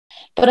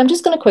But I'm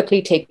just going to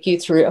quickly take you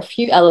through a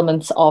few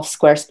elements of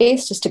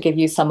Squarespace just to give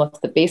you some of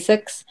the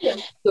basics. Yeah.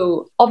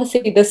 So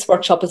obviously this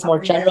workshop is more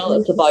general.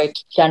 It's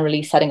about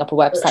generally setting up a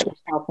website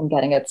yourself and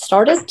getting it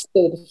started.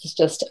 So this is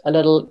just a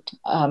little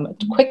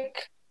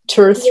quick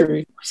tour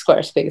through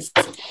Squarespace.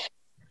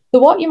 So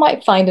what you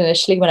might find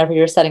initially whenever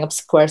you're setting up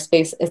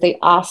Squarespace is they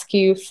ask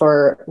you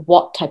for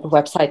what type of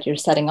website you're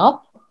setting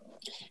up.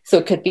 So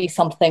it could be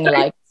something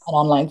like an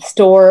online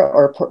store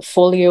or a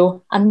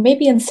portfolio, and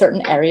maybe in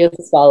certain areas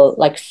as well,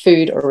 like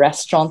food or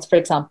restaurants, for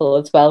example,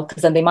 as well,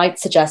 because then they might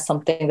suggest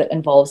something that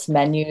involves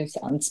menus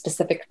and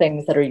specific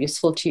things that are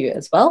useful to you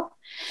as well.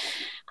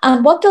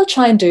 And what they'll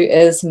try and do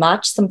is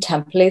match some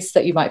templates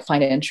that you might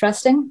find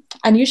interesting.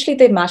 And usually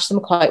they match them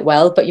quite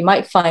well, but you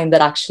might find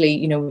that actually,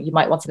 you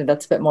might want something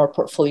that's a bit more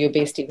portfolio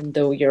based, even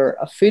though you're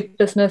a food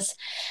business.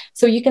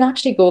 So you can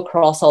actually go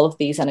across all of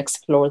these and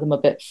explore them a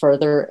bit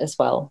further as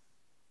well.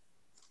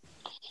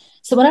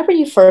 So whenever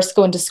you first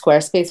go into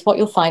Squarespace, what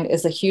you'll find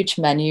is a huge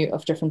menu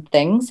of different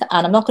things.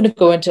 And I'm not going to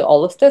go into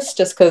all of this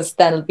just because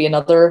then it'll be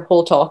another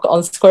whole talk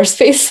on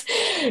Squarespace.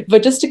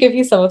 But just to give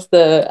you some of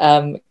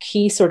the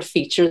key sort of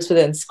features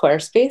within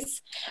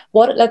Squarespace,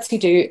 what it lets you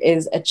do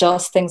is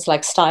adjust things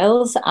like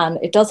styles, and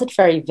it does it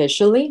very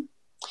visually.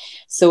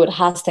 So it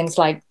has things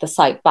like the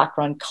site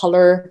background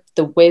color,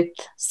 the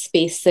width,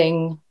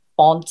 spacing,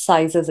 font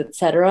sizes,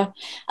 etc.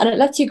 And it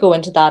lets you go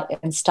into that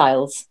in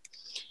styles.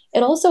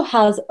 It also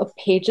has a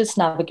pages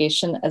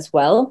navigation as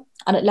well,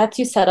 and it lets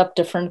you set up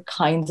different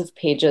kinds of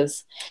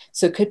pages.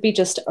 So it could be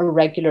just a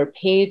regular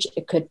page.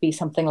 It could be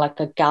something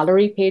like a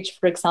gallery page,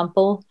 for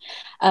example.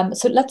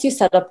 So it lets you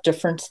set up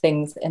different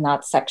things in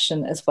that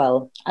section as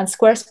well. And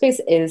Squarespace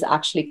is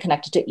actually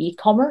connected to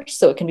e-commerce,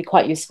 so it can be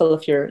quite useful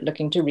if you're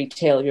looking to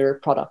retail your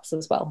products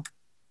as well.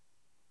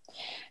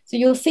 So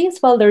you'll see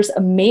as well, there's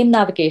a main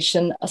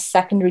navigation, a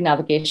secondary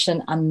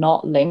navigation, and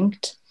not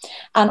linked.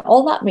 And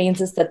all that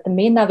means is that the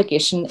main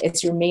navigation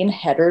is your main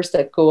headers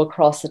that go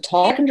across the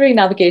top. Secondary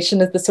navigation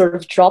is the sort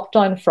of drop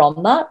down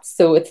from that.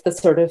 So it's the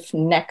sort of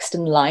next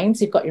in line.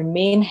 So you've got your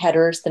main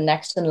headers, the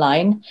next in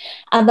line,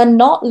 and then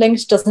not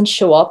linked doesn't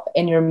show up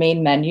in your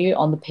main menu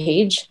on the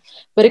page,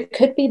 but it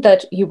could be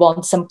that you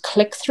want some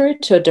click through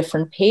to a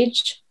different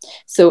page.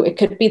 So it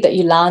could be that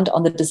you land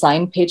on the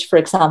design page, for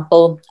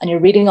example, and you're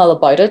reading all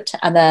about it,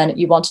 and then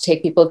you want to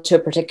take people to a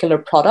particular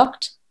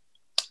product.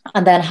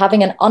 And then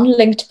having an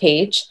unlinked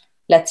page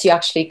lets you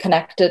actually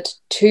connect it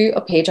to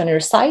a page on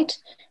your site,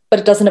 but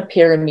it doesn't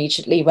appear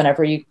immediately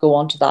whenever you go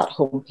onto that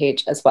home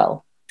page as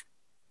well.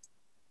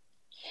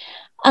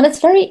 And it's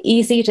very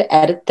easy to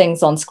edit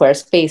things on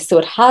Squarespace. So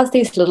it has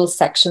these little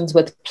sections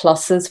with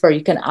pluses where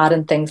you can add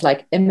in things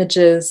like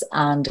images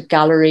and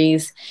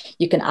galleries.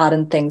 You can add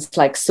in things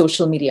like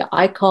social media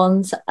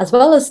icons, as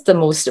well as the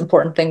most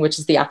important thing, which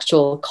is the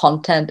actual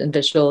content and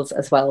visuals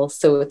as well.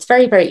 So it's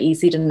very, very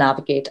easy to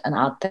navigate and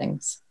add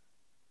things.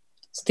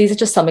 So these are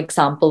just some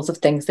examples of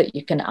things that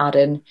you can add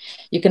in.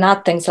 You can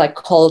add things like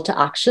call to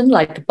action,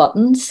 like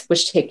buttons,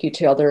 which take you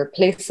to other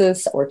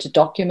places or to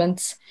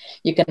documents.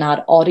 You can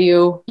add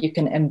audio. You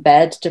can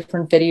embed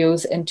different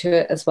videos into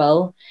it as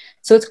well.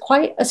 So it's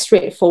quite a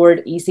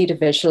straightforward, easy to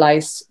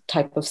visualize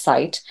type of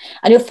site.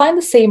 And you'll find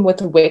the same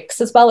with Wix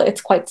as well.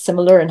 It's quite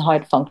similar in how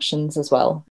it functions as well.